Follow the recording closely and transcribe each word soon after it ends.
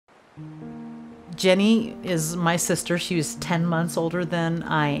Jenny is my sister. She was 10 months older than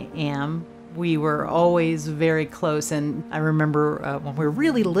I am. We were always very close, and I remember when we were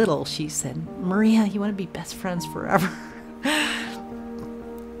really little, she said, "Maria, you want to be best friends forever?"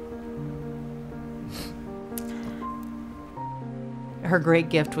 Her great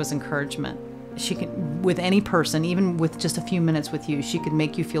gift was encouragement. She could, with any person, even with just a few minutes with you, she could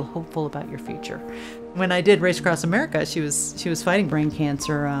make you feel hopeful about your future. When I did Race Across America, she was fighting brain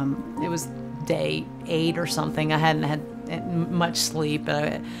cancer. It was day 8 or something. I hadn't had much sleep.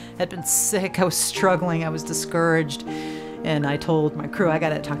 I had been sick. I was struggling. I was discouraged. And I told my crew, I got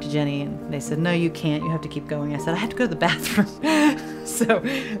to talk to Jenny. And they said, "No, you can't. You have to keep going." I said, "I have to go to the bathroom." So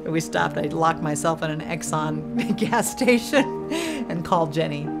we stopped. I locked myself in an Exxon gas station and called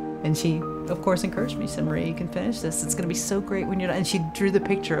Jenny. And she, of course, encouraged me. She said, "Maria, you can finish this. It's going to be so great when you're done." And she drew the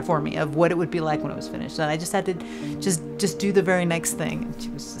picture for me of what it would be like when it was finished. And I just had to just do the very next thing. And she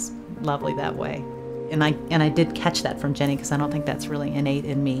was just lovely that way. And I did catch that from Jenny, because I don't think that's really innate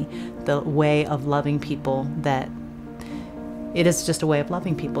in me, the way of loving people, that it is just a way of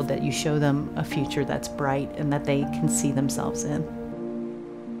loving people, that you show them a future that's bright and that they can see themselves in.